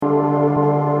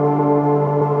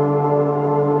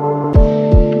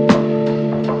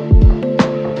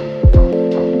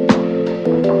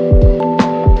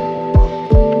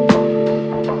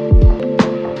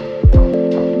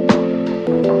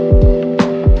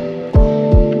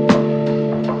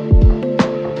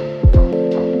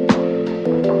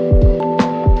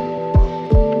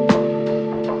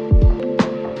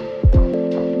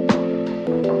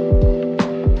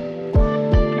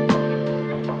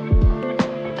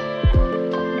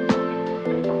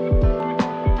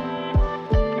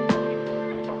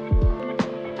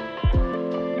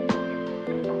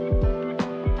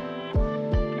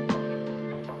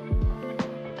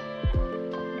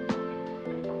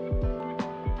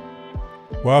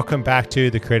Welcome back to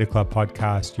the Creative Club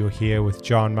podcast. You're here with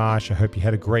John Marsh. I hope you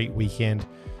had a great weekend.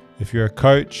 If you're a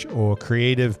coach or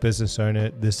creative business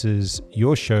owner, this is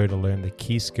your show to learn the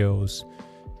key skills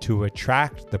to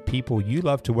attract the people you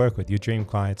love to work with, your dream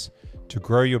clients, to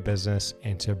grow your business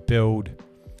and to build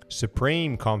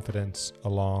supreme confidence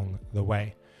along the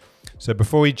way. So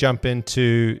before we jump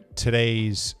into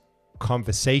today's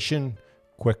conversation,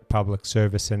 quick public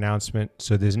service announcement.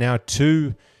 So there's now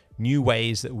two new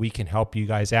ways that we can help you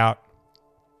guys out.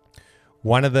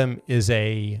 One of them is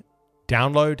a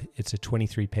download. It's a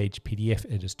 23-page PDF.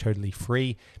 It is totally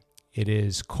free. It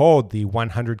is called the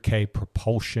 100K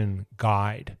Propulsion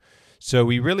Guide. So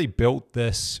we really built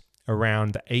this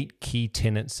around the 8 key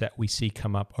tenets that we see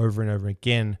come up over and over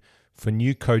again for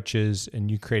new coaches and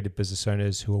new creative business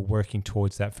owners who are working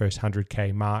towards that first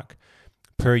 100K mark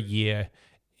per year.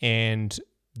 And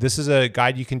this is a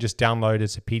guide you can just download.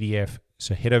 It's a PDF.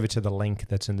 So head over to the link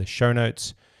that's in the show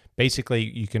notes. Basically,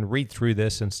 you can read through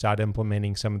this and start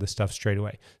implementing some of the stuff straight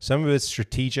away. Some of it's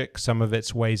strategic, some of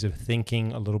it's ways of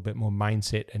thinking, a little bit more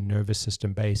mindset and nervous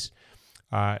system based.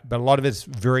 But a lot of it's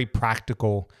very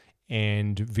practical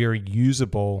and very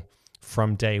usable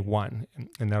from day one.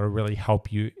 And that'll really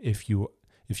help you if you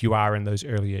are in those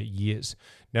earlier years.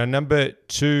 Now, number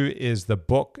 2 is the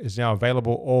book is now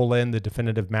available, All In, the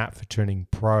Definitive Map for Turning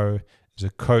Pro as a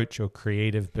coach or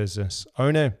creative business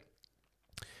owner.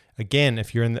 Again,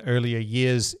 if you're in the earlier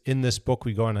years, in this book,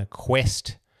 we go on a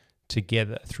quest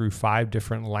together through 5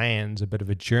 different lands, a bit of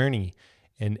a journey.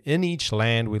 And in each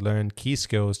land, we learn key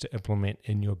skills to implement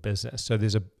in your business. So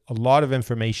there's a lot of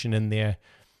information in there.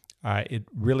 It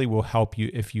really will help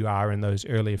you if you are in those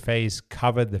earlier phase,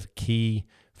 cover the key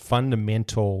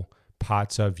fundamental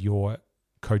parts of your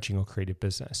coaching or creative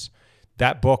business.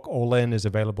 That book, All In, is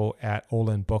available at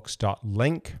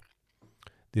allinbooks.link.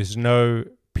 There's no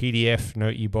PDF, no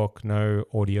ebook, no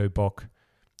audio book.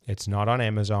 It's not on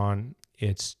Amazon.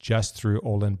 It's just through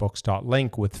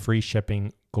allinbooks.link with free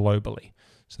shipping globally.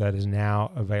 So that is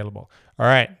now available. All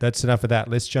right, that's enough of that.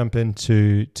 Let's jump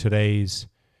into today's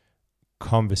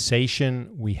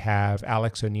conversation. We have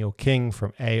Alex O'Neill King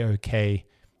from AOK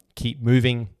Keep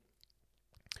Moving.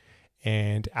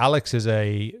 And Alex is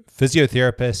a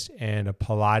physiotherapist and a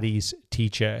Pilates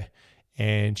teacher.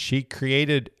 And she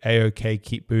created AOK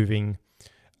Keep Moving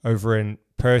over in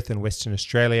Perth in Western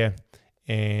Australia.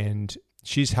 And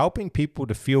she's helping people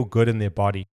to feel good in their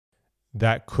body.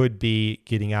 That could be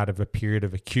getting out of a period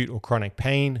of acute or chronic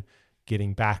pain,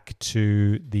 getting back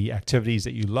to the activities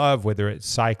that you love, whether it's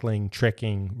cycling,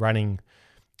 trekking, running,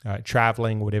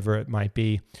 traveling, whatever it might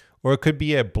be. Or it could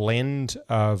be a blend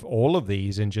of all of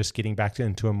these and just getting back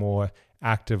into a more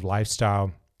active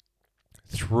lifestyle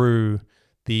through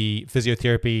the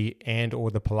physiotherapy and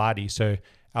or the Pilates. So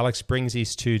Alex brings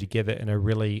these two together in a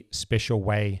really special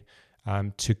way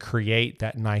to create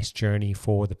that nice journey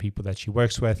for the people that she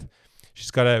works with. She's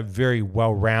got a very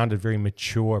well-rounded, very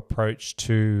mature approach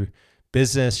to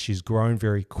business. She's grown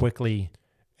very quickly.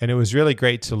 And it was really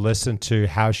great to listen to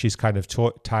how she's kind of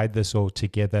tied this all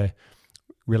together,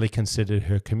 really considered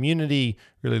her community,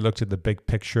 really looked at the big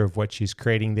picture of what she's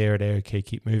creating there at AOK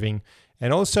Keep Moving,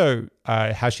 and also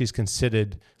how she's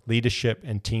considered leadership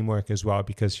and teamwork as well,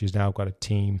 because she's now got a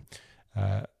team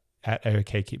at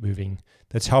AOK Keep Moving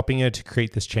that's helping her to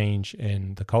create this change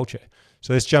in the culture.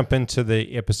 So let's jump into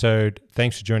the episode.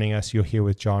 Thanks for joining us. You're here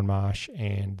with John Marsh,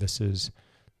 and this is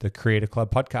the Creative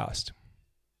Club podcast.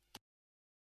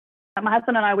 My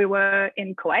husband and I, we were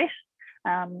in Kuwait.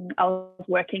 I was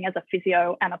working as a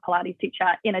physio and a Pilates teacher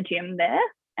in a gym there,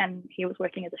 and he was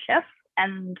working as a chef.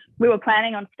 And we were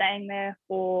planning on staying there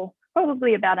for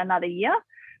probably about another year,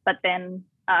 but then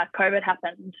COVID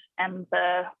happened and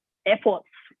the airports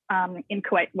in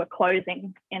Kuwait were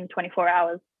closing in 24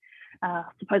 hours,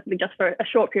 supposedly just for a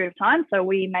short period of time. So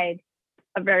we made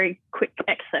a very quick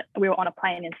exit. We were on a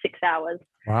plane in 6 hours.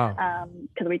 Wow.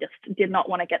 Because we just did not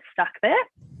want to get stuck there.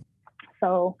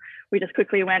 So we just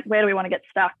quickly went, where do we want to get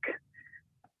stuck?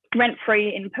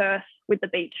 Rent-free in Perth with the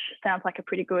beach sounds like a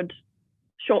pretty good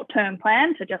short-term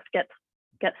plan to just get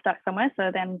stuck somewhere. So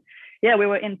then, yeah, we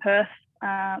were in Perth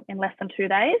in less than 2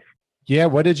 days. Yeah.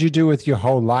 What did you do with your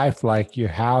whole life? Like your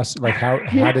house, like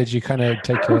how did you kind of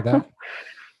take care of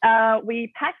that?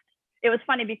 We packed. It was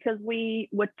funny because we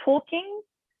were talking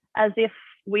as if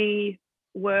we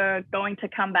were going to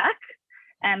come back,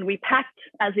 and we packed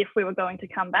as if we were going to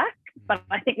come back. But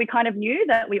I think we kind of knew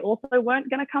that we also weren't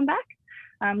going to come back.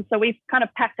 So we kind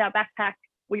of packed our backpack.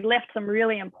 We left some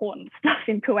really important stuff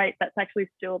in Kuwait that's actually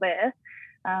still there.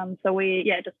 So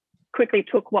we, just quickly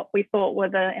took what we thought were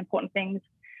the important things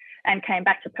and came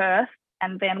back to Perth.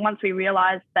 And then once we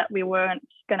realized that we weren't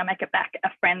going to make it back, a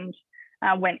friend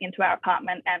went into our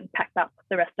apartment and packed up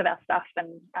the rest of our stuff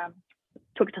and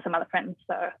took it to some other friends.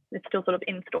 So it's still sort of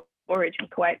in storage in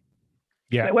Kuwait.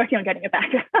 Yeah. We're working on getting it back.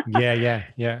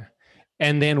 Yeah.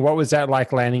 And then what was that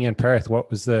like landing in Perth? What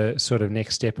was the sort of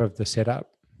next step of the setup?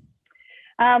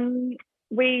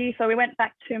 We went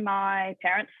back to my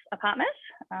parents' apartment.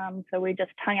 So we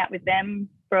just hung out with them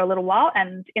for a little while.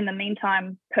 And in the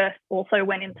meantime, Perth also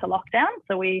went into lockdown.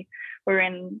 So we were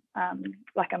in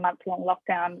like a month-long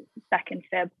lockdown back in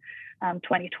Feb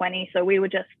 2020. So we were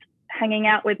just hanging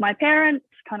out with my parents.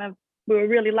 We were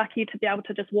really lucky to be able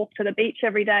to just walk to the beach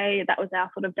every day. That was our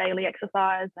sort of daily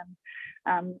exercise.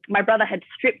 And my brother had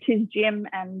stripped his gym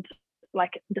and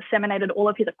like disseminated all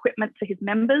of his equipment to his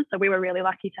members. So we were really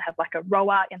lucky to have like a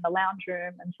rower in the lounge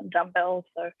room and some dumbbells.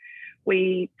 So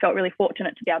we felt really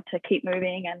fortunate to be able to keep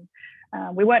moving.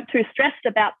 And we weren't too stressed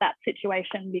about that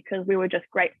situation because we were just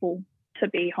grateful to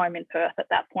be home in Perth at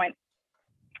that point.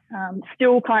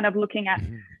 Still kind of looking at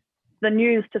the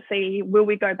news to see, will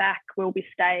we go back? Will we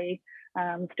stay?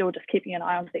 Still just keeping an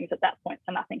eye on things at that point.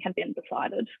 So nothing had been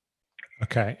decided.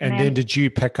 Okay. And then did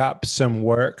you pick up some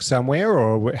work somewhere,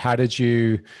 or did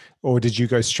you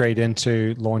go straight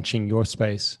into launching your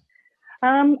space?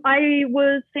 I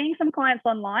was seeing some clients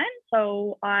online.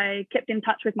 So I kept in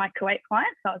touch with my Kuwait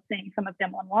clients. So I was seeing some of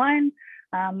them online.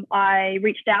 I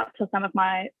reached out to some of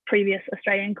my previous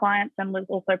Australian clients and was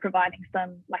also providing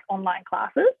some like online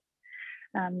classes.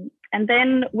 And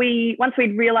then once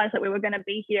we'd realized that we were going to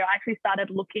be here, I actually started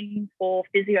looking for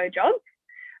physio jobs.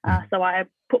 So I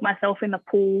put myself in the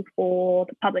pool for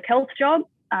the public health job,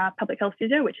 public health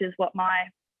physio, which is what my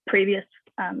previous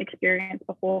experience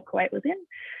before Kuwait was in,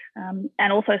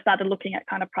 and also started looking at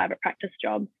kind of private practice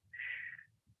jobs.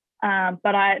 But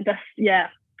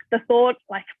the thought,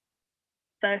 like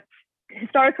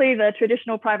historically, the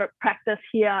traditional private practice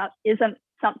here isn't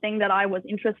something that I was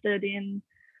interested in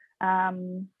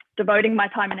devoting my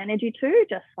time and energy to,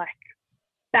 just like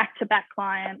back-to-back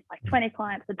clients, like 20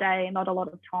 clients a day, not a lot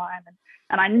of time.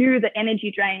 And I knew the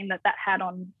energy drain that had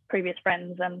on previous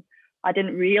friends, and I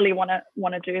didn't really want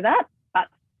to do that, but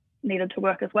needed to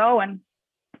work as well. And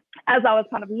as I was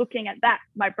kind of looking at that,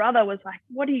 my brother was like,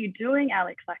 "What are you doing,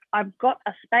 Alex? Like, I've got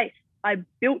a space. I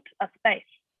built a space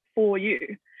for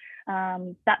you.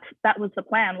 That was the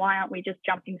plan. Why aren't we just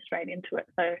jumping straight into it?"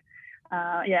 So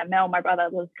Mel, my brother,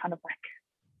 was kind of like,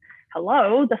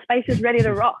 "Hello, the space is ready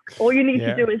to rock. All you need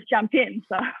to do is jump in."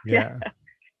 So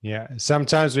yeah.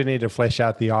 Sometimes we need to flesh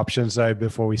out the options though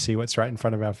before we see what's right in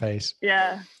front of our face.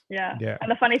 Yeah.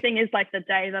 And the funny thing is, like, the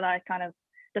day that I kind of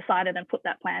decided and put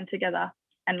that plan together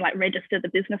and like registered the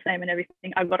business name and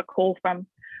everything, I got a call from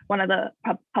one of the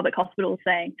public hospitals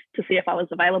saying to see if I was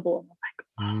available. And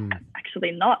I'm like,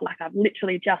 actually not. Like, I've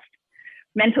literally just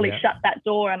mentally shut that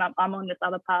door and I'm on this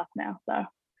other path now. So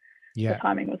the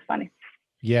timing was funny.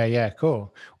 Yeah.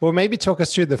 Cool. Well, maybe talk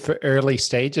us through the early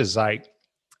stages, like,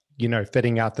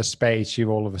 fitting out the space. You've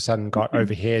all of a sudden got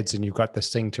overheads and you've got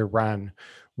this thing to run.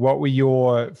 What were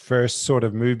your first sort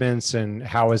of movements and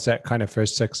how was that kind of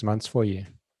first 6 months for you?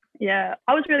 Yeah,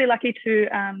 I was really lucky to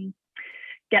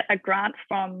get a grant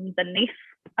from the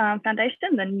NEIF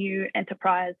Foundation, the New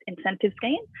Enterprise Incentive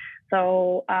Scheme.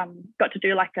 So got to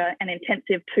do like an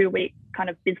intensive 2-week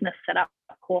kind of business setup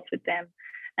course with them.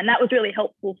 And that was really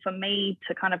helpful for me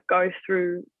to kind of go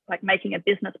through like making a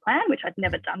business plan, which I'd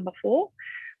never done before,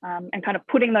 and kind of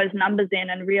putting those numbers in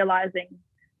and realizing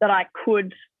that I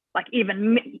could, like,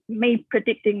 even me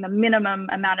predicting the minimum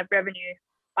amount of revenue,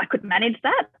 I could manage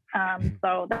that.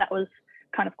 So that was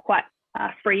kind of quite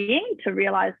freeing to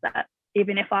realize that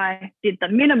even if I did the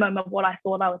minimum of what I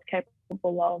thought I was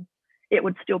capable of, it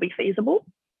would still be feasible.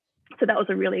 So that was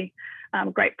a really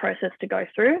great process to go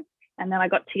through. And then I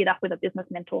got teed up with a business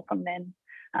mentor from then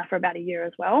for about a year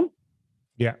as well.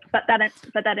 Yeah. But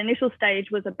that initial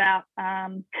stage was about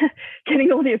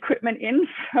getting all the equipment in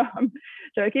from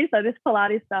Turkey. So this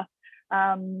Pilates stuff,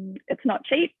 it's not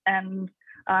cheap. And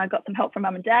I got some help from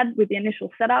mum and dad with the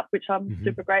initial setup, which I'm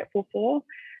super grateful for.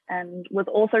 And was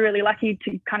also really lucky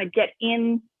to kind of get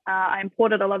in. I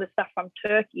imported a lot of stuff from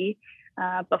Turkey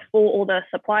before all the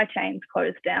supply chains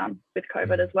closed down with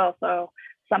COVID as well. So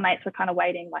some mates were kind of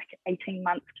waiting like 18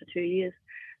 months to 2 years.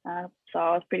 So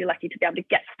I was pretty lucky to be able to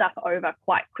get stuff over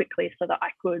quite quickly so that I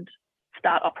could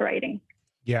start operating.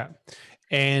 Yeah.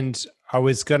 And I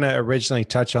was going to originally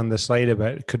touch on this later,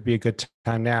 but it could be a good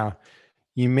time now.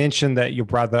 You mentioned that your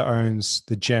brother owns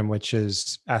the gym, which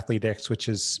is Athlete X, which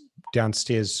is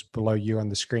downstairs below you on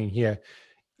the screen here.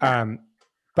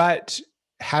 But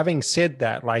having said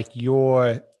that, like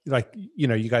you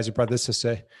guys are brother,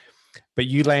 sister, but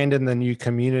you land in the new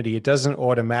community, it doesn't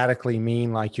automatically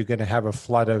mean like you're going to have a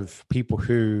flood of people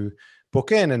who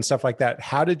book in and stuff like that.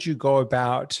 How did you go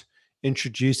about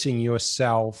introducing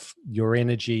yourself, your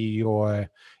energy,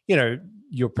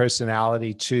 your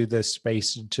personality to the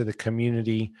space, to the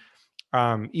community,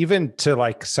 even to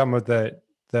like some of the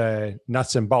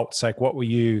nuts and bolts? Like what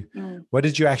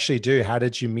did you actually do? How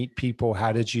did you meet people?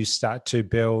 How did you start to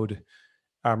build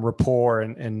rapport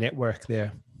and network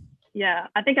there? Yeah,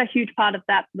 I think a huge part of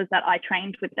that was that I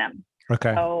trained with them.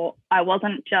 Okay. So I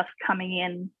wasn't just coming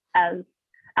in as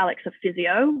Alex, a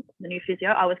physio, the new physio.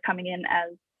 I was coming in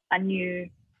as a new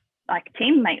like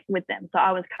teammate with them. So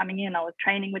I was coming in, I was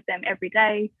training with them every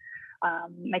day,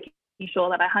 making sure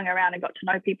that I hung around and got to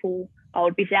know people. I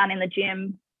would be down in the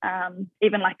gym,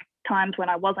 even like times when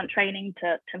I wasn't training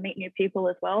to meet new people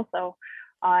as well. So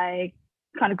I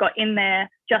kind of got in there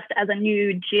just as a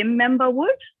new gym member would.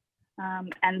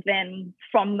 And then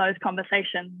from those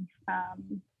conversations,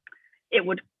 I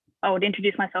would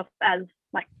introduce myself as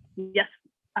like, yes,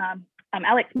 I'm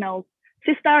Alex, Mel's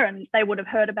sister, and they would have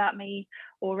heard about me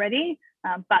already.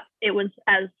 But it was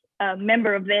as a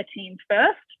member of their team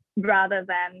first, rather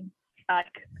than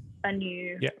like a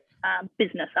new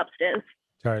business upstairs.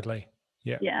 Totally.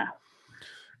 Yeah. Yeah.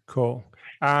 Cool.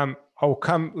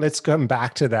 Let's come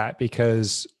back to that,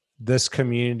 because this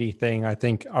community thing, I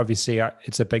think obviously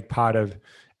it's a big part of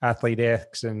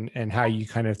Athlete-X and how you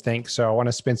kind of think. So I want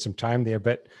to spend some time there,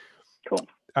 but cool.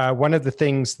 One of the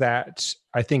things that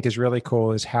I think is really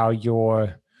cool is how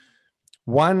you're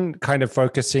kind of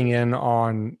focusing in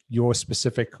on your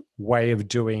specific way of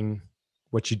doing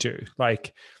what you do.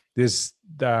 Like there's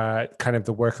the kind of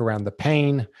the work around the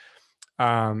pain,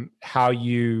 how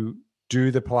you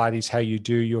do the Pilates, how you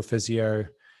do your physio.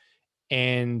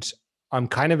 And I'm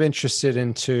kind of interested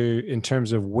in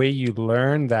terms of where you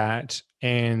learn that,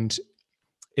 and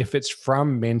if it's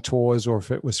from mentors or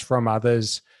if it was from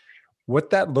others, what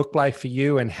that looked like for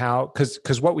you, and how,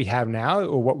 because what we have now,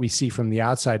 or what we see from the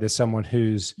outside, is someone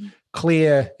who's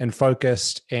clear and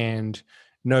focused and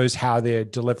knows how they're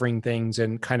delivering things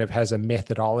and kind of has a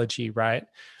methodology, right?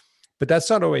 But that's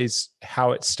not always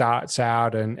how it starts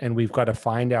out, and we've got to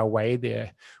find our way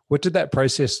there. What did that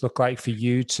process look like for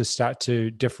you to start to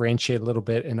differentiate a little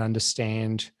bit and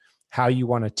understand how you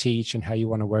want to teach and how you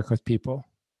want to work with people?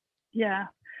 Yeah.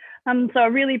 So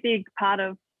a really big part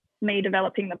of me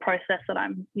developing the process that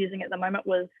I'm using at the moment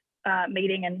was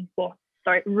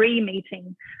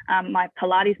re-meeting my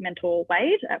Pilates mentor,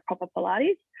 Wade, at Proper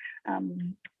Pilates.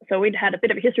 So we'd had a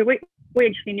bit of a history. We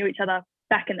actually knew each other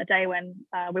back in the day when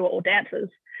we were all dancers,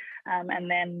 and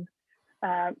then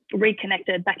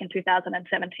reconnected back in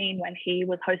 2017 when he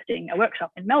was hosting a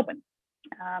workshop in Melbourne.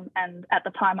 And at the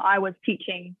time I was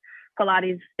teaching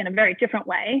Pilates in a very different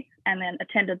way, and then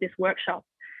attended this workshop.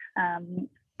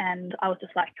 And I was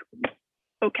just like,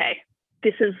 okay,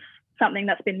 this is something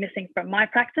that's been missing from my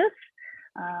practice.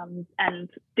 And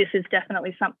this is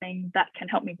definitely something that can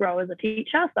help me grow as a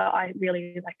teacher. So I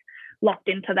really locked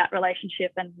into that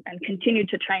relationship and continued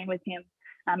to train with him,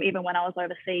 even when I was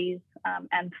overseas,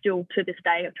 and still to this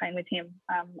day I train with him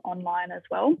online as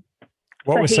well.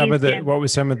 What were some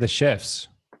of the shifts?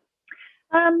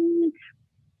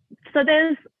 So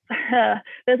there's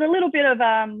a little bit of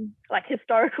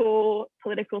historical,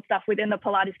 political stuff within the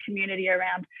Pilates community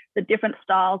around the different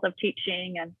styles of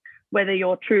teaching, and whether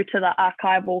you're true to the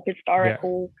archival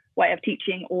historical way of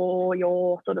teaching, or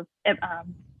your sort of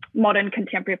modern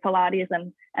contemporary Pilates,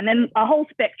 and then a whole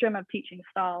spectrum of teaching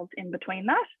styles in between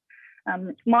that.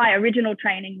 My original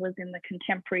training was in the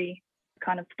contemporary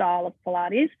kind of style of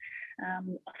Pilates,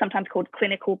 sometimes called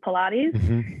clinical Pilates.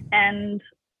 Mm-hmm. And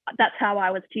that's how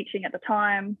I was teaching at the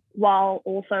time, while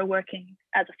also working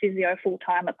as a physio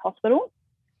full-time at the hospital.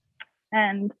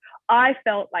 And I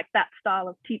felt like that style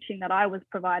of teaching that I was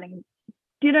providing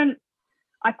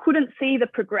I couldn't see the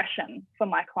progression for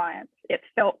my clients. It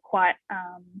felt quite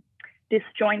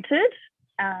disjointed.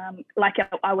 Like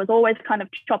I was always kind of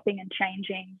chopping and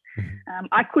changing.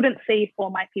 I couldn't see for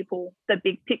my people the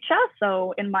big picture.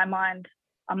 So in my mind,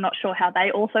 I'm not sure how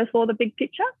they also saw the big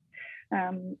picture.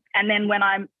 And then when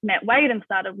I met Wade and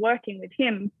started working with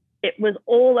him, it was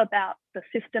all about the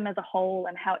system as a whole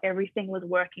and how everything was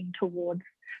working towards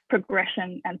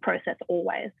progression and process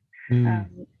always.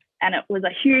 And it was a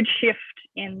huge shift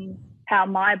in how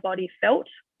my body felt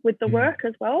with the work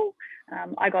as well.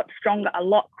 I got stronger a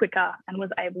lot quicker and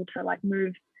was able to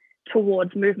move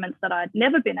towards movements that I'd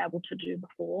never been able to do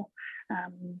before,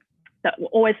 that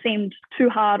always seemed too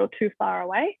hard or too far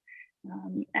away.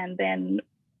 And then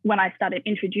when I started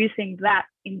introducing that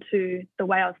into the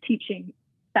way I was teaching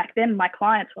back then, my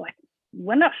clients were like,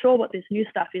 we're not sure what this new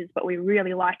stuff is, but we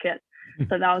really like it.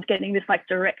 So I was getting this like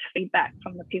direct feedback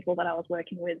from the people that I was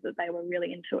working with that they were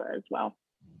really into it as well.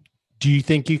 Do you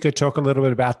think you could talk a little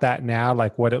bit about that now,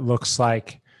 like what it looks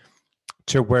like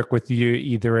to work with you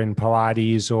either in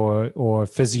Pilates or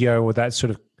physio, or that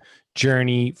sort of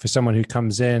journey for someone who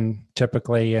comes in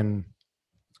typically, and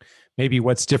maybe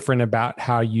what's different about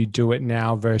how you do it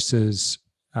now versus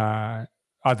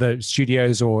other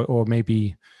studios or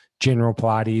maybe general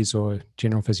Pilates or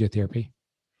general physiotherapy?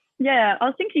 Yeah, I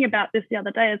was thinking about this the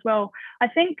other day as well. I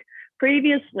think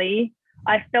previously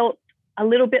I felt a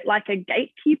little bit like a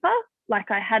gatekeeper,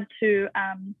 like I had to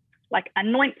like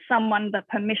anoint someone the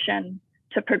permission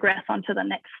to progress onto the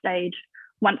next stage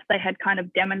once they had kind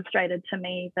of demonstrated to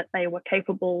me that they were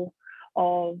capable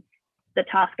of the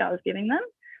task I was giving them.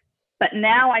 But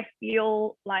now I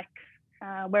feel like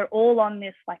we're all on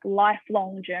this like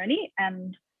lifelong journey,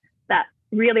 and that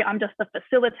really I'm just a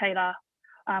facilitator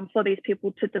for these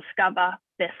people to discover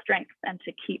their strengths and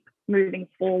to keep moving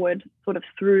forward sort of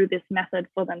through this method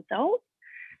for themselves.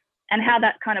 And how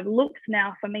that kind of looks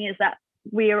now for me is that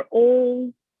we're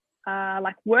all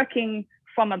like working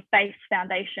from a base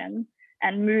foundation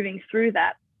and moving through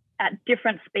that at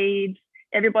different speeds.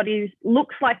 Everybody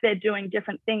looks like they're doing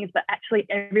different things, but actually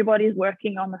everybody's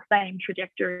working on the same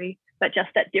trajectory, but just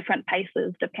at different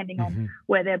paces, depending on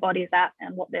where their body's at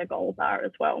and what their goals are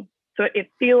as well. So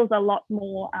it feels a lot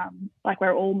more like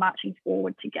we're all marching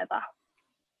forward together.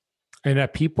 And are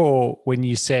people, when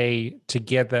you say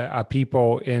together, are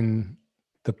people in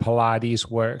the Pilates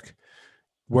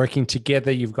working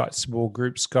together? You've got small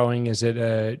groups going. Is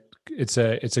it it's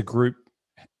a group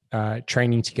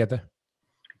training together?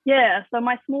 Yeah. So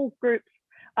my small groups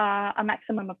are a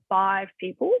maximum of 5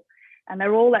 people, and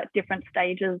they're all at different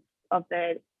stages of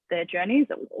their journeys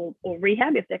or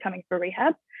rehab if they're coming for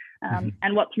rehab.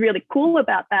 And what's really cool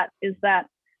about that is that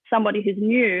somebody who's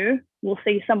new will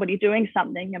see somebody doing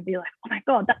something and be like, oh my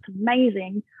God, that's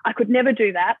amazing. I could never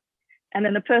do that. And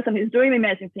then the person who's doing the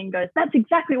amazing thing goes, that's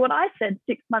exactly what I said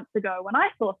 6 months ago when I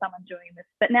saw someone doing this,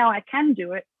 but now I can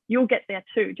do it. You'll get there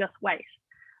too, just wait.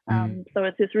 So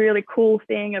it's this really cool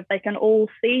thing of they can all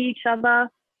see each other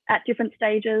at different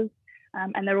stages,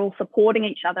 and they're all supporting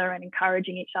each other and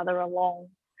encouraging each other along.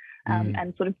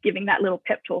 And sort of giving that little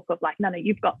pep talk of like, no,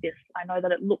 you've got this. I know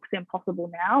that it looks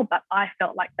impossible now, but I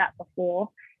felt like that before.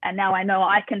 And now I know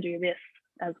I can do this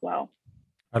as well.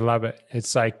 I love it.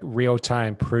 It's like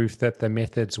real-time proof that the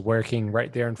method's working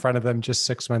right there in front of them, just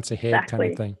 6 months ahead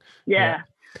kind of thing. Yeah.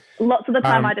 Lots of the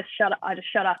time I just shut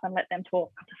up and let them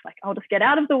talk. I'm just like, I'll just get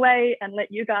out of the way and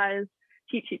let you guys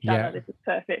teach each other. This is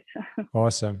perfect.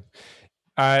 Awesome.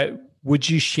 Would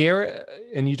you share,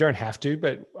 and you don't have to,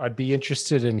 but I'd be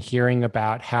interested in hearing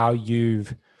about how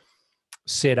you've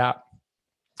set up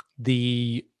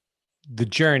the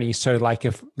journey. So like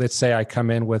if, let's say I come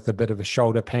in with a bit of a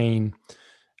shoulder pain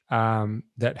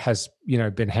that has,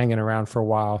 been hanging around for a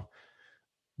while,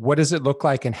 what does it look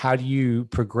like and how do you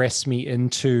progress me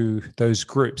into those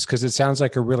groups? Because it sounds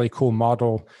like a really cool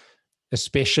model,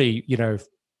 especially,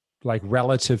 like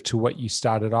relative to what you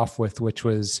started off with, which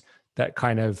was that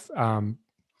kind of,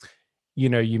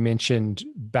 you mentioned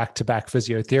back-to-back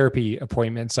physiotherapy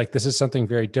appointments. Like this is something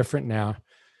very different now.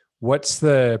 What's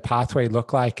the pathway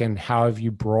look like and how have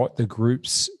you brought the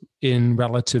groups in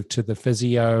relative to the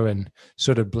physio and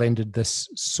sort of blended this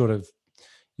sort of,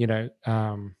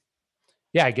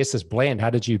 I guess this blend, how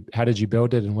did you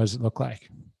build it and what does it look like?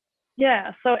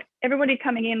 Yeah. So everybody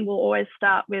coming in will always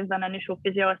start with an initial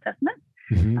physio assessment.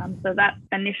 So that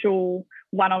initial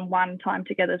one-on-one time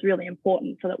together is really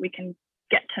important so that we can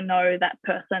get to know that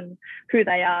person, who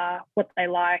they are, what they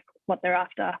like, what they're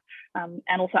after, and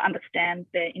also understand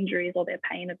their injuries or their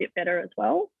pain a bit better as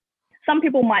well. Some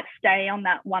people might stay on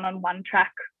that one-on-one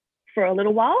track for a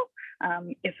little while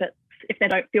if they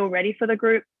don't feel ready for the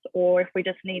groups, or if we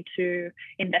just need to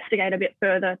investigate a bit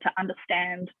further to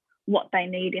understand what they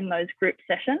need in those group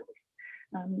sessions.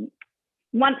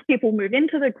 Once people move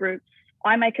into the groups,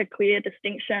 I make a clear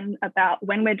distinction about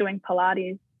when we're doing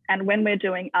Pilates and when we're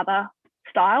doing other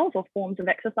styles or forms of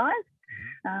exercise.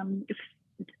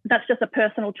 That's just a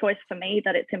personal choice for me,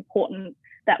 that it's important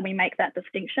that we make that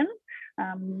distinction.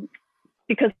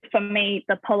 Because for me,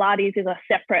 the Pilates is a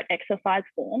separate exercise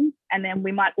form. And then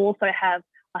we might also have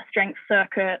a strength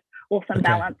circuit or some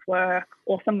balance work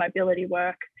or some mobility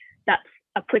work that's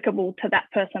applicable to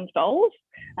that person's goals.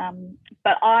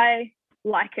 But I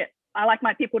like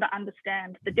my people to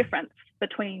understand the difference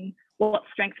between what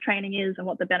strength training is and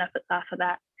what the benefits are for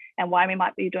that, and why we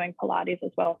might be doing Pilates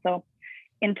as well. So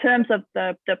in terms of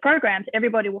the programs,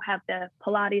 everybody will have their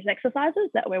Pilates exercises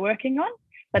that we're working on,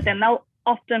 but then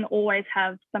often always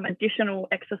have some additional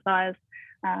exercise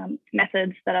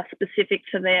methods that are specific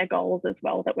to their goals as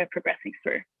well that we're progressing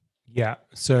through. Yeah.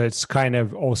 So it's kind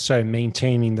of also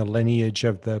maintaining the lineage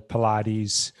of the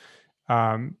Pilates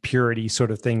purity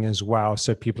sort of thing as well.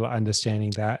 So people are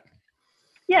understanding that.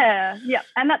 Yeah.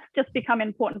 And that's just become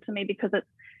important to me because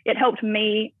it helped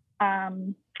me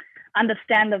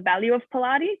understand the value of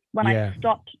Pilates when I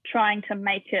stopped trying to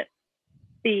make it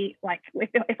be like,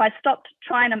 if I stopped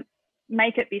trying to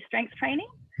make it be strength training,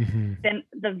 then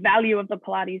the value of the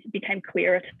Pilates became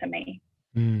clearer to me.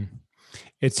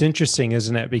 It's interesting,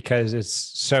 isn't it? Because it's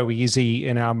so easy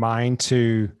in our mind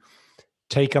to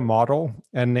take a model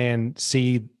and then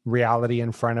see reality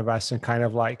in front of us and kind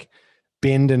of like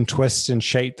bend and twist and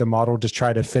shape the model to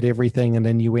try to fit everything. And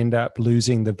then you end up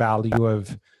losing the value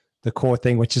of the core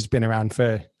thing, which has been around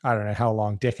for, I don't know how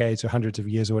long, decades or hundreds of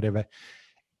years or whatever.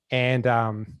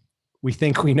 And we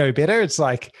think we know better. It's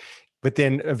like, but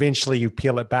then eventually you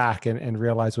peel it back and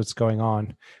realize what's going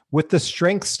on. With the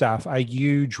strength stuff, are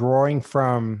you drawing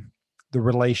from the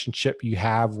relationship you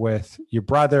have with your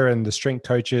brother and the strength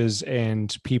coaches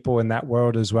and people in that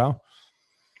world as well?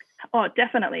 Oh,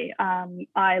 definitely.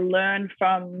 I learn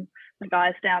from the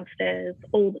guys downstairs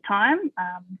all the time.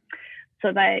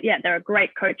 So they're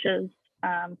great coaches.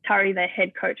 Tari, their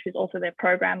head coach, who's also their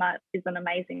programmer, is an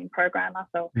amazing programmer.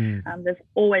 So there's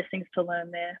always things to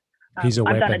learn there. He's a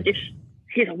weapon.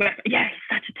 He's a weapon. Yeah,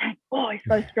 he's such a tank. Oh, he's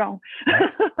so strong.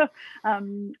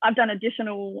 I've done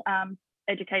additional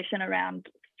education around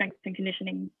strength and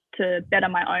conditioning to better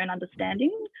my own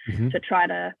understanding, to try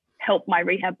to help my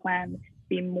rehab plans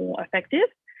be more effective.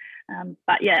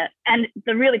 But yeah, and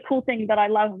the really cool thing that I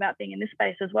love about being in this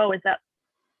space as well is that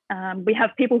we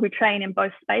have people who train in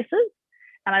both spaces,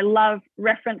 and I love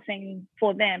referencing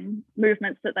for them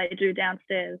movements that they do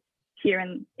downstairs here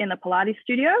in the Pilates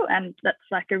studio. And that's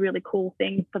like a really cool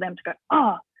thing for them to go,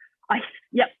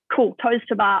 cool, toes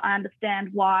to bar, I understand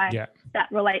why that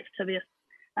relates to this.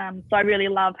 So I really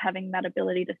love having that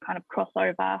ability to kind of cross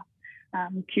over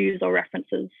cues or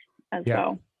references as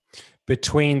well.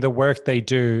 Between the work they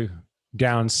do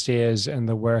downstairs and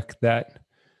the work that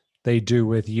they do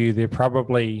with you, they're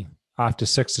probably, after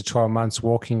 6 to 12 months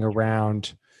walking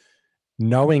around,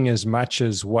 knowing as much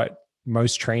as what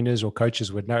most trainers or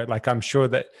coaches would know. Like, I'm sure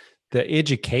that the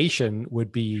education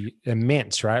would be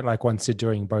immense, right? Like once they're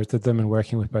doing both of them and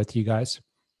working with both you guys.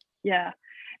 Yeah.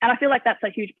 And I feel like that's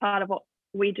a huge part of what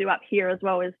we do up here as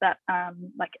well, is that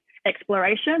like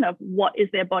exploration of what is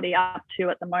their body up to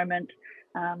at the moment.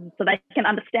 So they can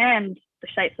understand the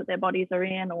shapes that their bodies are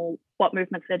in or what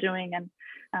movements they're doing. And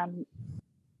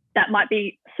that might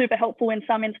be super helpful in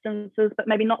some instances, but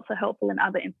maybe not so helpful in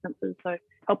other instances. So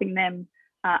helping them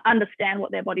understand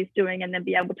what their body's doing and then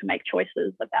be able to make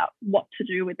choices about what to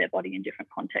do with their body in different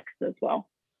contexts as well.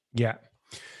 Yeah.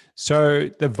 So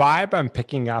the vibe I'm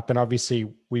picking up, and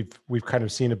obviously we've kind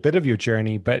of seen a bit of your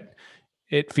journey, but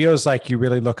it feels like you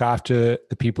really look after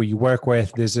the people you work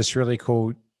with. There's this really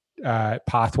cool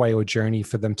pathway or journey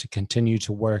for them to continue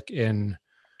to work in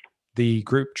the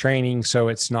group training. So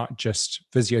it's not just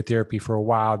physiotherapy for a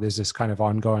while. There's this kind of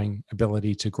ongoing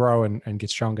ability to grow and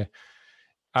get stronger.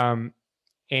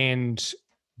 And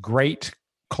great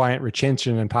client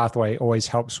retention and pathway always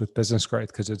helps with business growth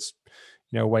because it's,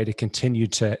 a way to continue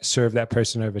to serve that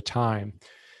person over time.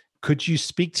 Could you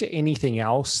speak to anything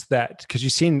else because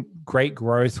you've seen great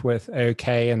growth with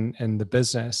AOK and the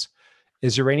business,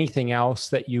 is there anything else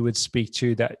that you would speak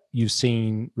to that you've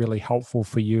seen really helpful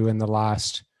for you in the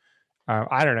last,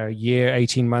 year,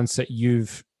 18 months that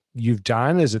you've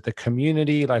done? Is it the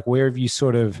community? Like, where have you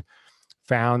sort of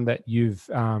found that you've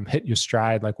hit your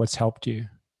stride? Like, what's helped you?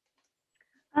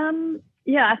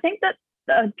 I think that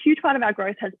a huge part of our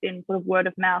growth has been sort of word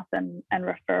of mouth and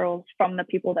referrals from the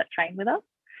people that train with us.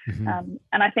 And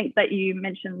I think that you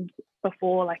mentioned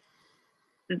before, like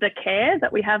the care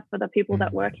that we have for the people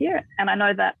that work here. And I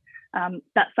know that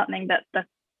that's something that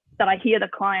I hear the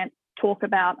clients talk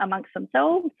about amongst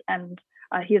themselves, and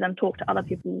I hear them talk to other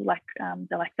people. Like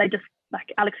they just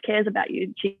like, Alex cares about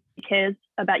you. She cares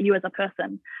about you as a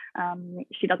person.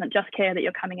 She doesn't just care that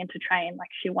you're coming in to train. Like,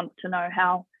 she wants to know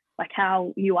how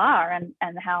you are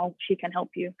and how she can help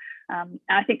you. And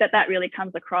I think that really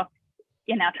comes across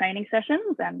in our training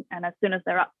sessions. And as soon as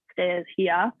they're upstairs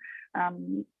here,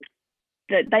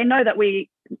 that they know that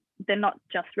they're not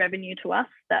just revenue to us,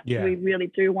 that we really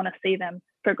do want to see them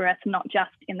progress, not just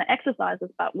in the exercises,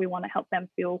 but we want to help them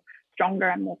feel stronger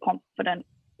and more confident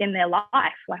in their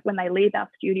life. Like, when they leave our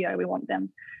studio, we want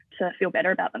them to feel better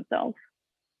about themselves.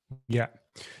 Yeah.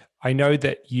 I know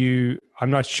that I'm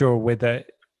not sure whether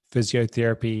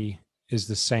physiotherapy is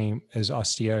the same as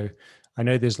osteo. I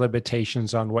know there's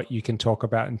limitations on what you can talk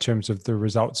about in terms of the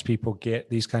results people get,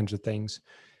 these kinds of things.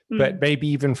 But maybe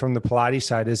even from the Pilates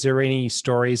side, is there any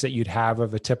stories that you'd have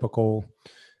of a typical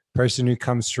person who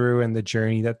comes through and the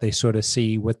journey that they sort of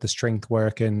see with the strength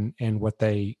work and what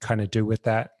they kind of do with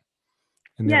that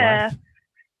in their life?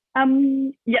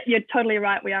 Yeah, you're totally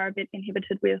right. We are a bit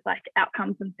inhibited with like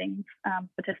outcomes and things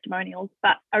for testimonials,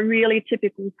 but a really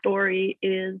typical story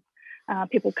is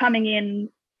people coming in,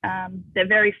 they're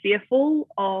very fearful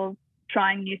of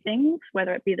trying new things,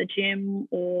 whether it be the gym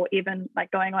or even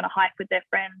like going on a hike with their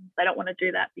friends. They don't want to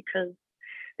do that because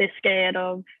they're scared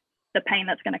of the pain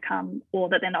that's going to come or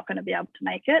that they're not going to be able to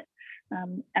make it.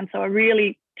 And so a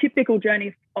really typical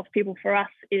journey of people for us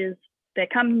is they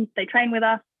train with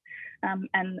us,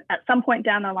 and at some point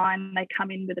down the line, they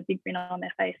come in with a big grin on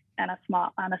their face and a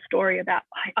smile and a story about,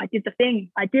 I did the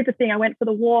thing. I went for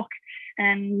the walk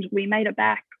and we made it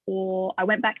back, or I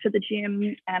went back to the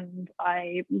gym and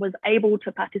I was able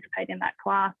to participate in that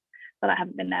class, but I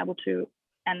haven't been able to.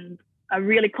 And a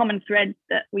really common thread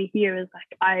that we hear is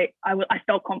like, I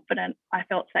felt confident, I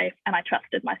felt safe, and I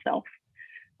trusted myself.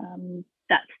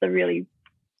 That's the really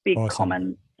big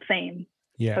common theme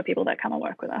for people that come and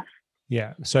work with us.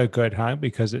 Yeah, so good, huh?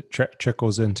 Because it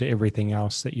trickles into everything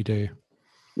else that you do.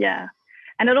 Yeah,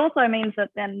 and it also means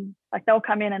that then like they'll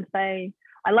come in and say,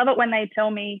 I love it when they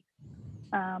tell me,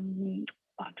 I'm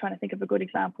trying to think of a good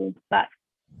example, but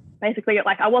basically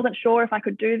like I wasn't sure if I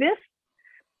could do this,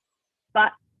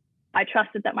 but I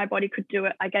trusted that my body could do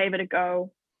it. I gave it a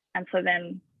go. And so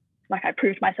then like I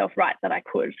proved myself right that I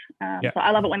could. So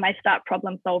I love it when they start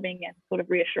problem solving and sort of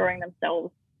reassuring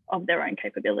themselves of their own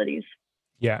capabilities.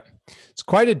 Yeah. It's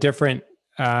quite a different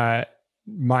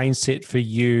mindset for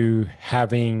you,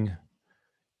 having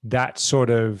that sort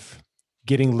of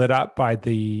getting lit up by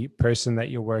the person that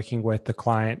you're working with, the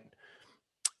client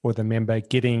or the member,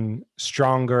 getting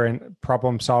stronger and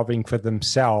problem solving for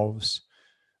themselves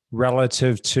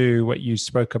relative to what you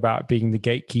spoke about being the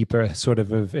gatekeeper sort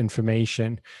of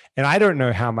information. And I don't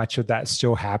know how much of that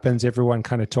still happens. Everyone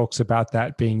kind of talks about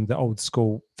that being the old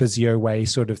school physio way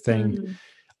sort of thing.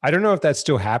 I don't know if that's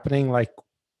still happening, like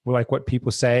what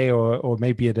people say, or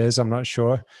maybe it is, I'm not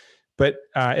sure. But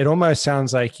it almost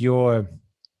sounds like you're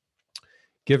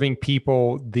giving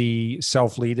people the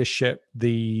self-leadership,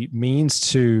 the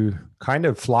means to kind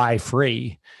of fly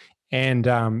free. And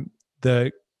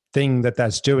the thing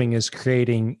that's doing is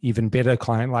creating even better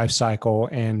client life cycle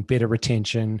and better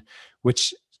retention,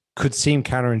 which could seem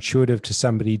counterintuitive to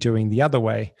somebody doing the other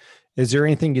way. Is there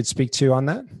anything you'd speak to on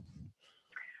that?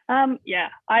 Yeah,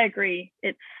 I agree.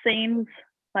 It seems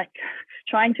like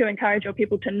trying to encourage your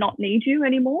people to not need you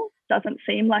anymore doesn't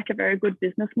seem like a very good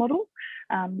business model.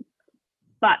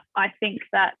 But I think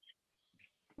that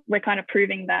we're kind of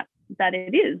proving that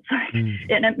it is.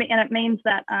 And it means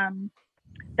that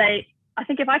I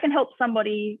think if I can help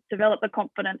somebody develop the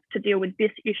confidence to deal with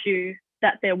this issue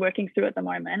that they're working through at the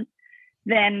moment,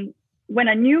 then when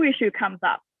a new issue comes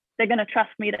up, they're going to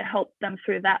trust me to help them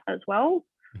through that as well.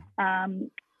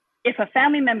 If a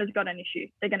family member's got an issue,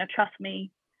 they're going to trust me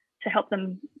to help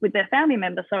them with their family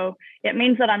member. So it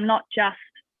means that I'm not just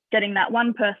getting that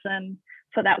one person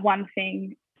for that one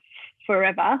thing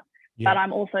forever, but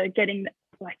I'm also getting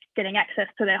access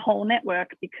to their whole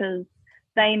network, because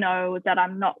they know that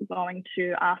I'm not going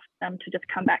to ask them to just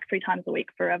come back 3 times a week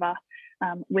forever,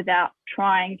 without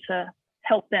trying to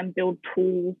help them build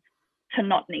tools to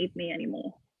not need me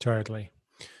anymore. Totally.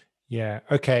 Yeah.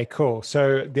 Okay, cool.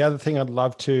 So the other thing I'd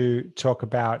love to talk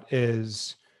about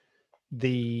is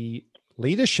the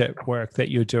leadership work that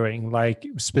you're doing, like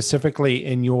specifically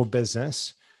in your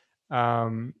business.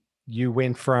 You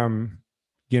went from,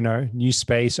 new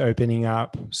space opening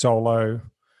up, solo,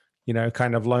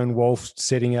 kind of lone wolf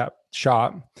setting up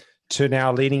shop, to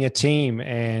now leading a team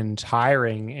and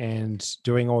hiring and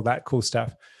doing all that cool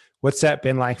stuff. What's that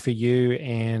been like for you?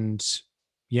 And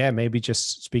maybe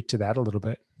just speak to that a little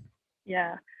bit.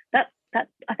 Yeah, that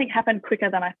I think happened quicker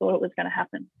than I thought it was going to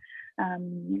happen.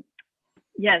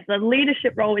 The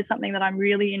leadership role is something that I'm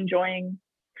really enjoying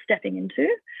stepping into.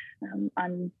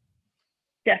 I'm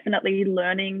definitely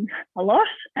learning a lot,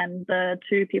 and the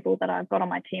 2 people that I've got on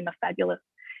my team are fabulous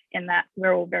in that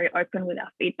we're all very open with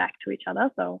our feedback to each other.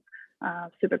 So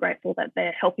super grateful that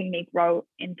they're helping me grow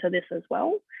into this as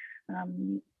well.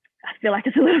 I feel like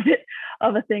it's a little bit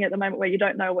of a thing at the moment where you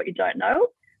don't know what you don't know.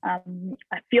 I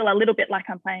feel a little bit like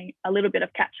I'm playing a little bit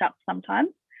of catch up sometimes,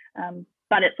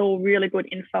 but it's all really good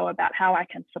info about how I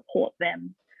can support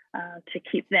them to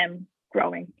keep them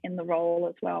growing in the role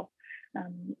as well.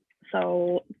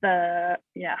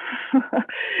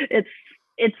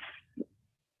 It's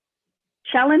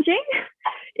challenging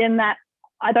in that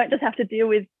I don't just have to deal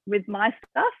with my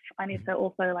stuff. I need to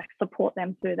also like support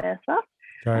them through their stuff.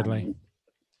 Totally.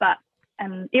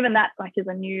 And even that like is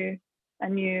a new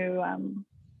kind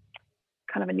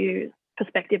of a new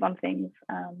perspective on things.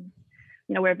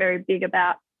 We're very big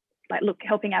about like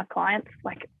helping our clients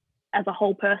like as a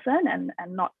whole person and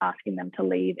not asking them to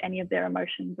leave any of their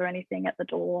emotions or anything at the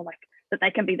door, like that they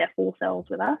can be their full selves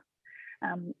with us.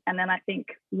 And then I think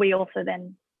we also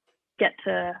then get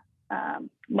to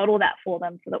model that for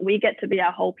them so that we get to be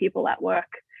our whole people at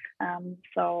work.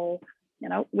 So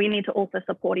we need to also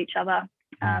support each other.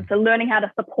 So learning how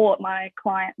to support my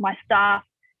staff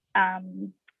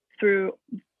through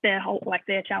their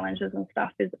challenges and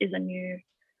stuff is a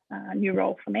new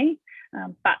role for me.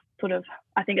 But sort of,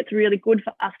 I think it's really good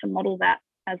for us to model that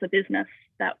as a business,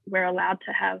 that we're allowed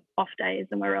to have off days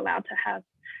and we're allowed to have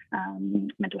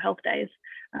mental health days,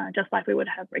 just like we would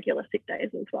have regular sick days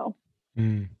as well.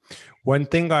 One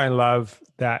thing I love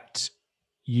that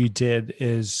you did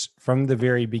is from the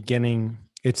very beginning,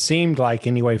 it seemed like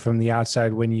anyway from the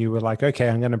outside when you were like, okay,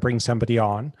 I'm going to bring somebody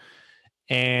on,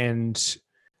 and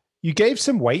you gave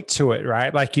some weight to it,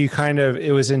 right? Like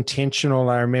it was intentional.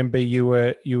 I remember you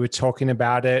were talking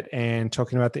about it and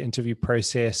talking about the interview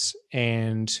process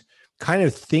and kind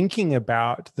of thinking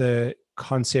about the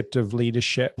concept of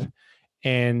leadership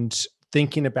and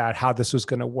thinking about how this was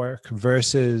going to work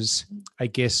versus, I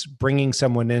guess, bringing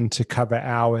someone in to cover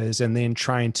hours and then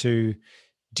trying to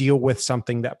deal with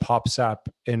something that pops up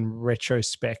in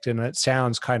retrospect. And it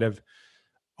sounds kind of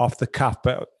off the cuff,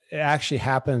 but it actually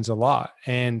happens a lot.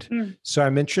 And so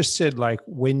I'm interested, like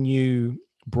when you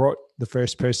brought the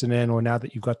first person in, or now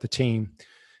that you've got the team,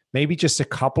 maybe just a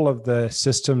couple of the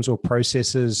systems or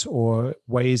processes or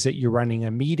ways that you're running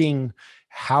a meeting.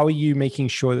 How are you making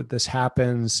sure that this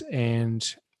happens, and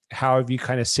how have you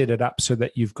kind of set it up so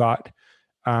that you've got,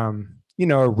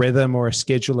 a rhythm or a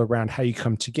schedule around how you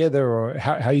come together, or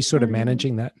how are you sort of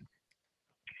managing that?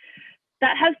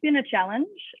 That has been a challenge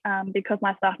because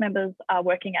my staff members are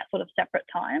working at sort of separate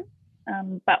times.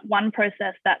 But one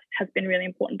process that has been really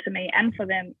important to me and for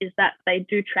them is that they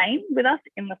do train with us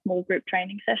in the small group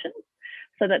training sessions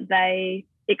so that they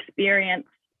experience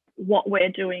what we're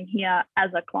doing here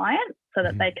as a client, so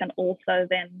that they can also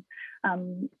then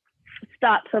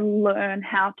start to learn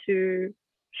how to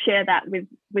share that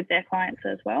with their clients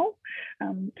as well.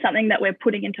 Something that we're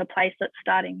putting into place that's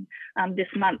starting this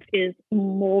month is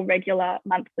more regular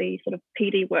monthly sort of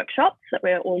PD workshops that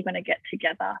we're all going to get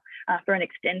together for an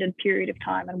extended period of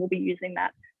time, and we'll be using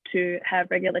that to have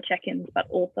regular check-ins, but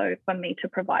also for me to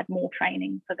provide more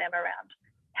training for them around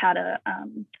how to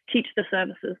teach the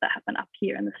services that happen up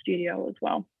here in the studio as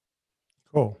well.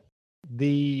 Cool.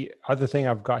 The other thing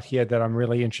I've got here that I'm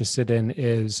really interested in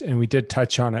is, and we did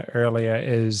touch on it earlier,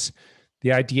 is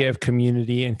the idea of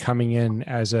community and coming in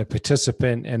as a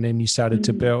participant, and then you started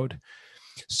to build.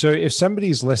 So if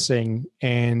somebody's listening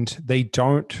and they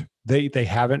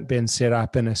haven't been set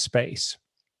up in a space,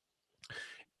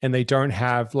 and they don't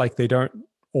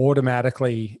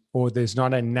automatically, or there's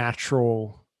not a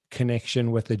natural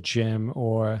connection with a gym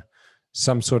or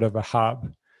some sort of a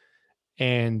hub,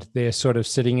 and they're sort of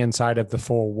sitting inside of the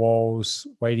four walls,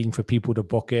 waiting for people to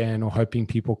book in or hoping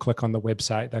people click on the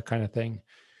website, that kind of thing.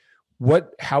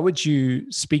 How would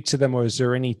you speak to them, or is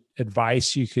there any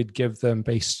advice you could give them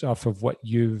based off of what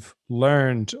you've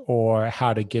learned, or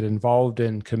how to get involved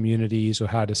in communities, or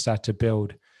how to start to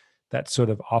build that sort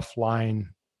of offline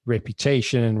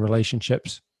reputation and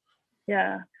relationships?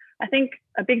 Yeah, I think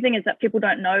a big thing is that people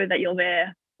don't know that you're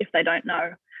there if they don't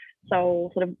know. So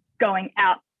sort of going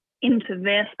out into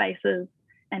their spaces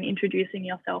and introducing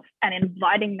yourself and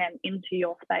inviting them into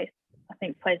your space, I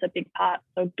think plays a big part.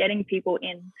 So getting people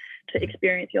in to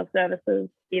experience your services,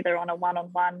 either on a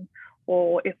one-on-one,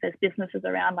 or if there's businesses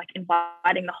around, like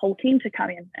inviting the whole team to come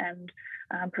in and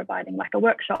providing like a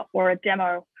workshop or a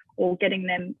demo, or getting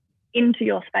them into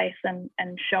your space and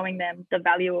showing them the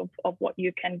value of what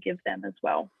you can give them as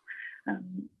well.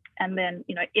 And then,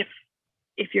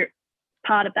 if you're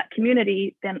part of that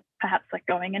community, then perhaps like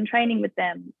going and training with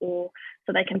them, or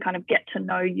so they can kind of get to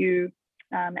know you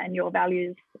and your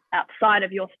values outside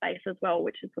of your space as well,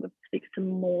 which is sort of speaks to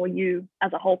more you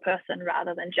as a whole person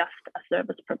rather than just a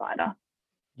service provider.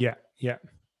 Yeah,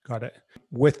 got it.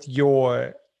 With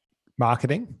your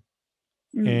marketing,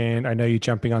 and I know you're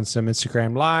jumping on some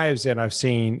Instagram lives, and I've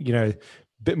seen, a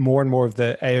bit more and more of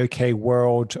the AOK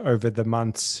world over the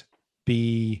months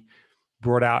be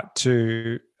brought out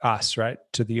to us, right,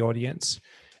 to the audience.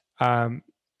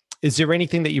 Is there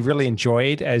anything that you've really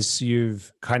enjoyed as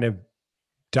you've kind of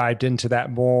dived into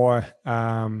that more,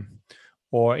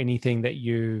 or anything that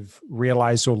you've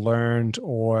realized or learned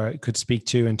or could speak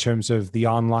to in terms of the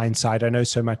online side? I know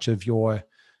so much of your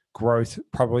growth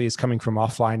probably is coming from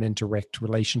offline and direct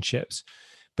relationships,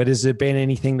 but has there been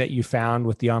anything that you found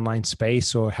with the online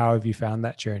space, or how have you found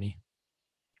that journey?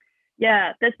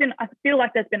 Yeah, I feel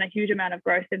like there's been a huge amount of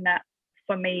growth in that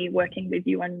for me, working with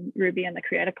you and Ruby and the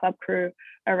Creator Club crew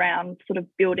around sort of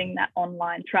building that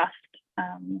online trust,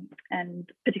 and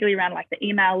particularly around like the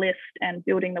email list and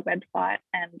building the website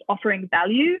and offering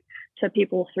value to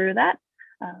people through that.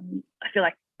 I feel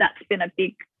like that's been a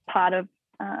big part of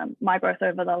my growth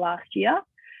over the last year.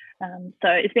 So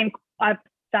I've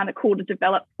found it cool to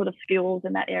develop sort of skills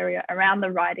in that area around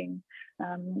the writing,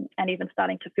 and even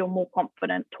starting to feel more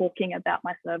confident talking about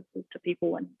my services to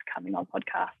people and coming on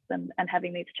podcasts and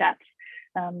having these chats,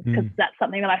 because that's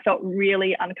something that I felt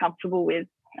really uncomfortable with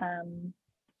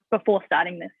before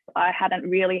starting this. I hadn't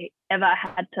really ever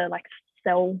had to like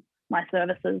sell my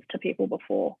services to people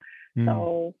before.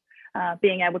 So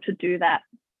being able to do that,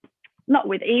 not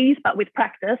with ease, but with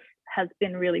practice, has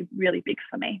been really, really big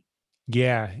for me.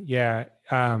 Yeah.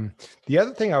 The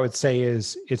other thing I would say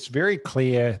is it's very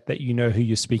clear that you know who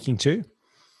you're speaking to.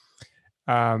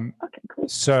 Okay, cool.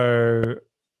 So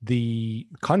the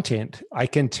content, I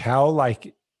can tell,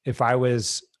 like if I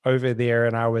was over there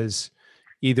and I was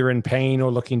either in pain or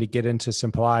looking to get into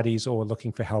some Pilates or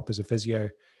looking for help as a physio,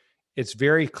 it's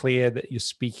very clear that you're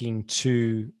speaking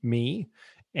to me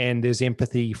and there's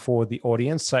empathy for the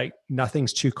audience. Like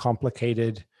nothing's too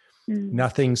complicated.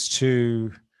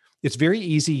 It's very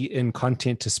easy in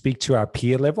content to speak to our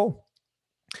peer level.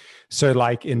 So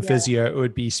like in physio, it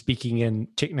would be speaking in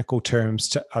technical terms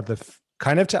to other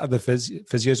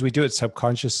physios. We do it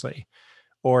subconsciously.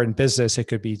 Or in business, it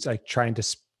could be like trying to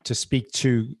speak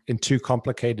to in too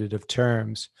complicated of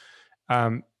terms.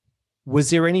 Was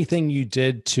there anything you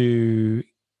did to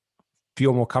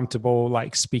feel more comfortable,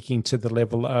 like speaking to the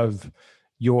level of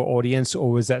your audience,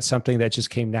 or was that something that just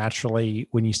came naturally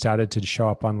when you started to show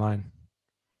up online?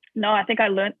 No, I think I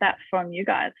learned that from you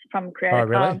guys, from Creator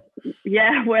Club.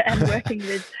 Yeah, and working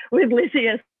with Lizzie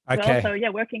as well. So yeah,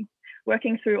 working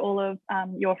through all of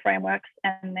your frameworks,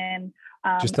 and then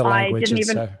just the language.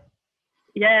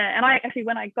 Yeah, and I actually,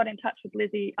 when I got in touch with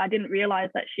Lizzie, I didn't realize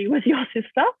that she was your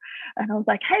sister, and I was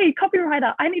like, "Hey,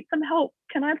 copywriter, I need some help.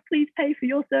 Can I please pay for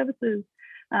your services?"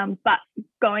 But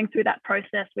going through that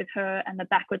process with her and the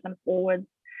backwards and forwards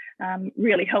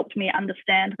really helped me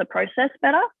understand the process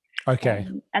better. Okay.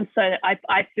 And so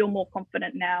I feel more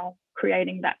confident now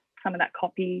creating some of that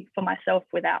copy for myself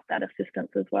without that assistance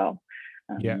as well.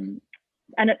 And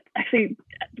it actually,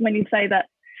 when you say that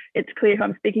it's clear who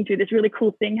I'm speaking to, this really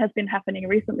cool thing has been happening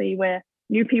recently where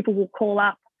new people will call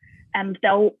up and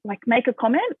they'll like make a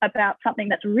comment about something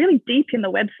that's really deep in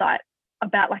the website,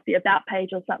 about like the about page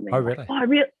or something. Oh, really? Like,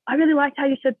 I really liked how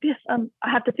you said this. I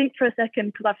have to think for a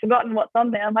second because I've forgotten what's on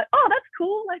there. I'm like, oh, that's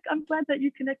cool. Like, I'm glad that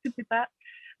you connected with that.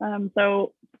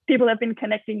 So people have been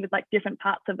connecting with like different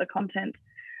parts of the content,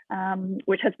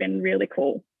 which has been really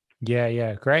cool.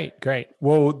 Yeah. Great.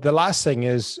 Well, the last thing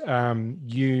is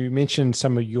you mentioned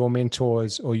some of your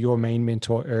mentors or your main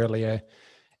mentor earlier.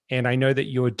 And I know that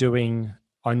you're doing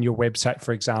on your website,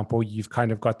 for example, you've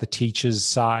kind of got the teacher's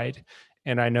side.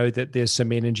 And I know that there's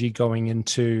some energy going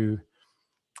into,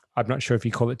 I'm not sure if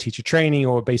you call it teacher training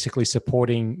or basically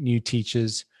supporting new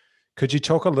teachers. Could you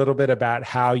talk a little bit about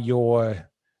how you're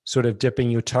sort of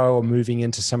dipping your toe or moving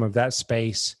into some of that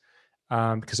space?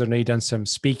 Because I know you've done some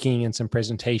speaking and some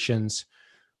presentations.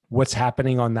 What's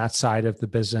happening on that side of the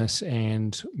business,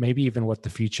 and maybe even what the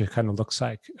future kind of looks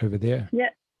like over there?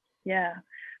 Yeah.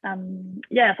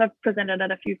 So I've presented at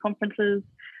a few conferences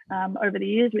over the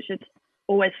years, which is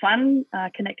always fun,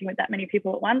 connecting with that many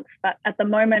people at once. But at the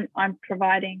moment, I'm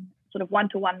providing sort of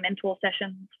one-to-one mentor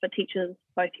sessions for teachers,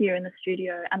 both here in the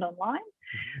studio and online.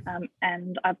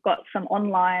 And I've got some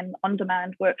online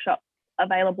on-demand workshops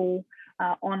available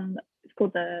on, it's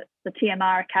called the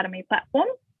TMR Academy platform.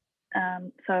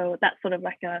 So that's sort of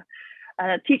like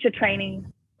a teacher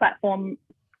training platform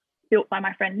built by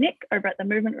my friend Nick over at the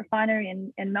Movement Refinery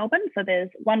in Melbourne. So there's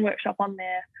one workshop on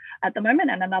there at the moment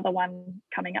and another one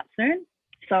coming up soon.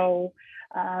 So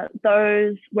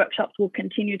those workshops will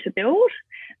continue to build.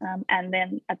 And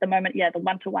then at the moment, the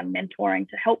one-to-one mentoring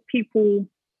to help people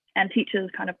and teachers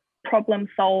kind of problem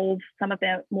solve some of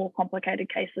their more complicated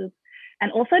cases,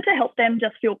 and also to help them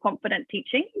just feel confident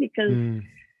teaching, because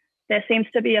there seems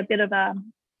to be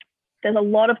there's a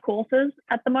lot of courses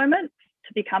at the moment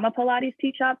to become a Pilates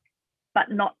teacher, but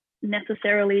not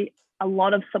necessarily a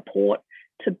lot of support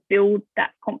to build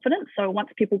that confidence. So once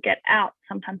people get out,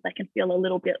 sometimes they can feel a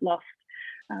little bit lost.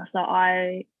 So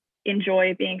I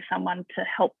enjoy being someone to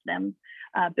help them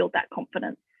build that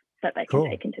confidence that they can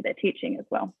take into their teaching as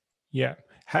well. Yeah.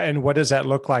 And what does that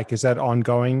look like? Is that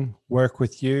ongoing work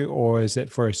with you, or is it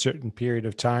for a certain period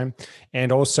of time?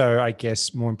 And also, I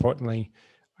guess more importantly,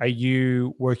 are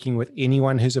you working with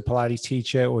anyone who's a Pilates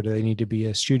teacher, or do they need to be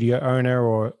a studio owner,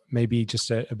 or maybe just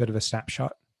a bit of a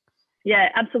snapshot? Yeah,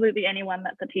 absolutely. Anyone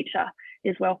that's a teacher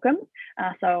is welcome.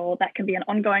 So that can be an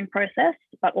ongoing process,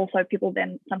 but also people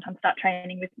then sometimes start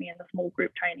training with me in the small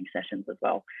group training sessions as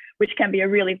well, which can be a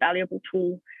really valuable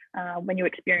tool when you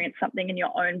experience something in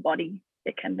your own body.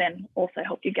 It can then also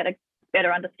help you get a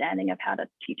better understanding of how to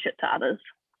teach it to others.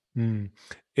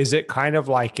 Is it kind of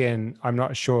like I'm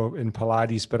not sure in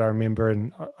Pilates, but I remember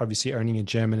in obviously owning a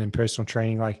gym and in personal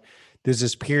training, like there's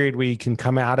this period where you can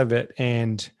come out of it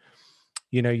and,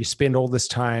 you spend all this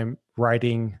time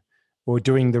writing or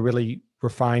doing the really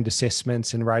refined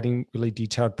assessments and writing really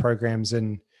detailed programs.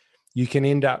 And you can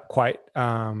end up quite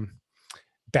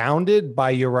bounded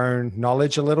by your own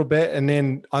knowledge a little bit. And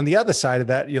then on the other side of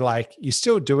that, you're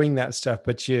still doing that stuff,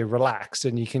 but you're relaxed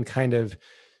and you can kind of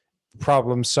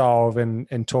problem solve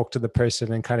and talk to the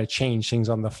person and kind of change things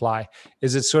on the fly.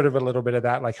 Is it sort of a little bit of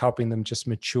that, like helping them just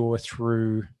mature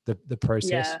through the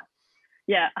process?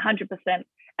 Yeah, 100%.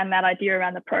 And that idea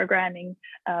around the programming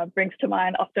brings to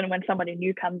mind often when somebody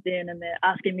new comes in and they're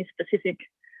asking me specific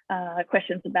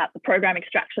questions about the programming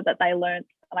structure that they learned.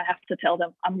 And I have to tell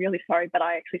them, I'm really sorry, but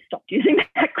I actually stopped using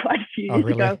that quite a few years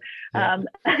ago. Yeah.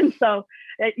 And so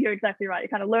you're exactly right. You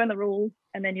kind of learn the rules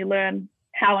and then you learn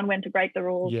how and when to break the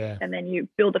rules. Yeah. And then you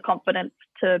build the confidence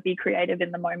to be creative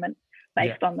in the moment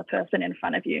based on the person in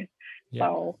front of you. Yeah.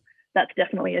 So that's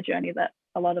definitely a journey that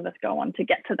a lot of us go on to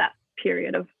get to that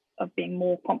period of being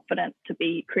more confident to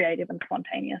be creative and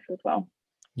spontaneous as well.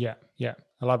 Yeah. Yeah.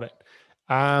 I love it.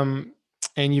 And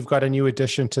you've got a new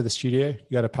addition to the studio.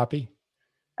 You got a puppy?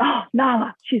 Oh,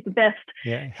 Nala, she's the best.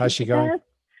 Yeah. How's she going?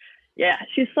 Yeah,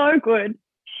 she's so good.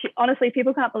 Honestly,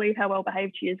 people can't believe how well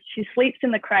behaved she is. She sleeps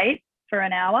in the crate for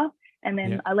an hour and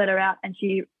then I let her out and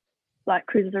she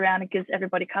cruises around and gives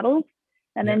everybody cuddles.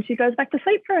 And then she goes back to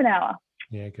sleep for an hour.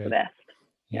 Yeah, good. The best.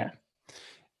 Yeah.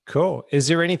 Cool. Is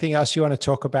there anything else you want to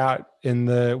talk about in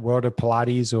the world of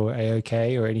Pilates or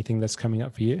AOK or anything that's coming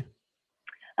up for you?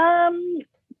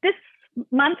 This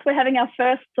month we're having our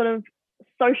first sort of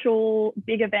social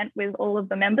big event with all of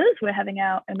the members. We're having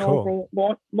our inaugural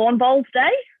lawn bowls day.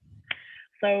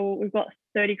 So we've got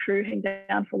 30 crew heading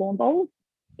down for lawn bowls.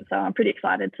 So I'm pretty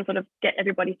excited to sort of get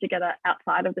everybody together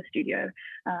outside of the studio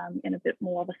in a bit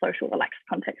more of a social, relaxed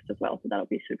context as well. So that'll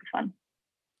be super fun.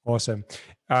 Awesome.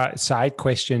 Side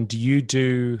question, do you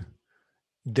do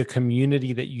the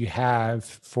community that you have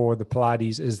for the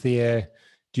Pilates?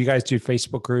 Do you guys do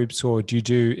Facebook groups or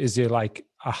is there like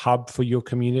a hub for your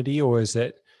community, or is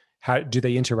it, how do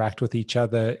they interact with each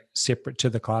other separate to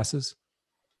the classes?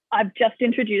 I've just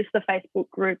introduced the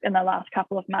Facebook group in the last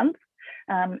couple of months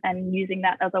and using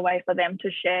that as a way for them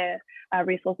to share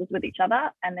resources with each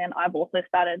other. And then I've also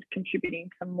started contributing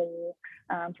some more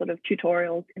sort of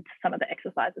tutorials into some of the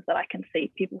exercises that I can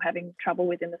see people having trouble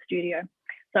with in the studio.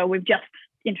 So we've just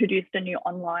introduced a new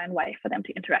online way for them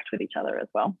to interact with each other as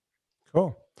well.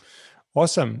 Cool.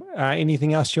 Awesome.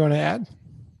 Anything else you want to add?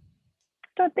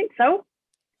 Don't think so.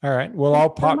 All right. Well, I'll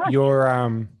pop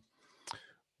your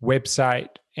website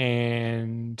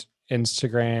and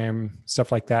Instagram,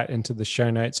 stuff like that into the show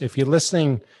notes. If you're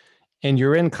listening and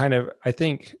you're in kind of,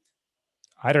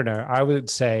 I would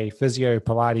say physio,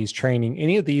 Pilates, training,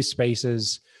 any of these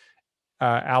spaces,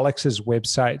 Alex's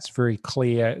website's very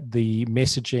clear. The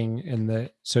messaging in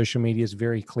the social media is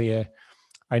very clear.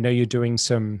 I know you're doing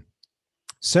some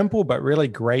simple but really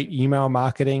great email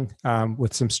marketing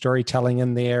with some storytelling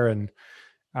in there. And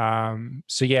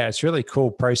so, yeah, it's really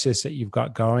cool process that you've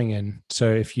got going. And so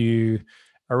if you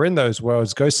are in those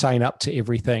worlds, go sign up to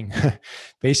everything.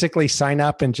 Basically sign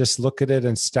up and just look at it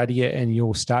and study it, and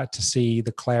you'll start to see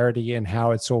the clarity and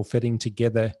how it's all fitting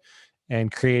together and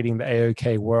creating the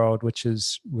AOK world, which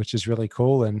is really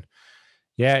cool. And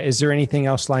yeah, is there anything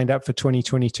else lined up for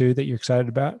 2022 that you're excited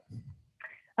about?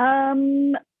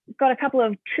 Got a couple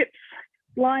of trips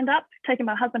lined up, taking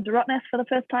my husband to Rottnest for the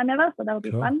first time ever. So that'll be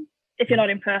fun. If you're not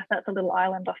in Perth, that's a little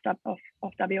island off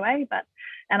WA,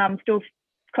 and I'm still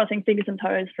crossing fingers and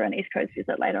toes for an East Coast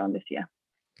visit later on this year.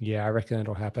 Yeah, I reckon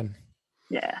it'll happen.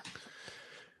 Yeah.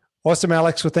 Awesome,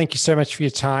 Alex. Well, thank you so much for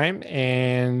your time,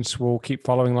 and we'll keep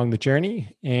following along the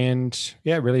journey. And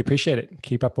yeah, really appreciate it.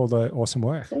 Keep up all the awesome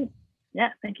work. Cool. Yeah,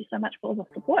 thank you so much for all the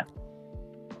support.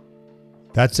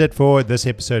 That's it for this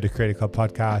episode of Creative Club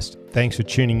Podcast. Thanks for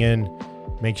tuning in.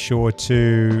 Make sure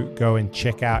to go and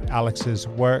check out Alex's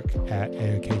work at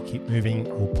AOK Keep Moving.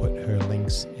 We'll put her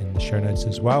links in the show notes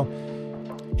as well.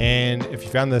 And if you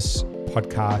found this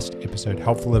podcast episode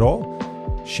helpful at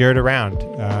all, share it around.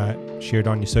 Share it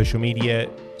on your social media.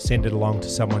 Send it along to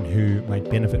someone who might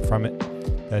benefit from it.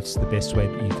 That's the best way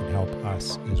that you can help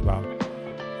us as well.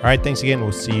 All right, thanks again.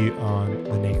 We'll see you on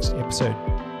the next episode.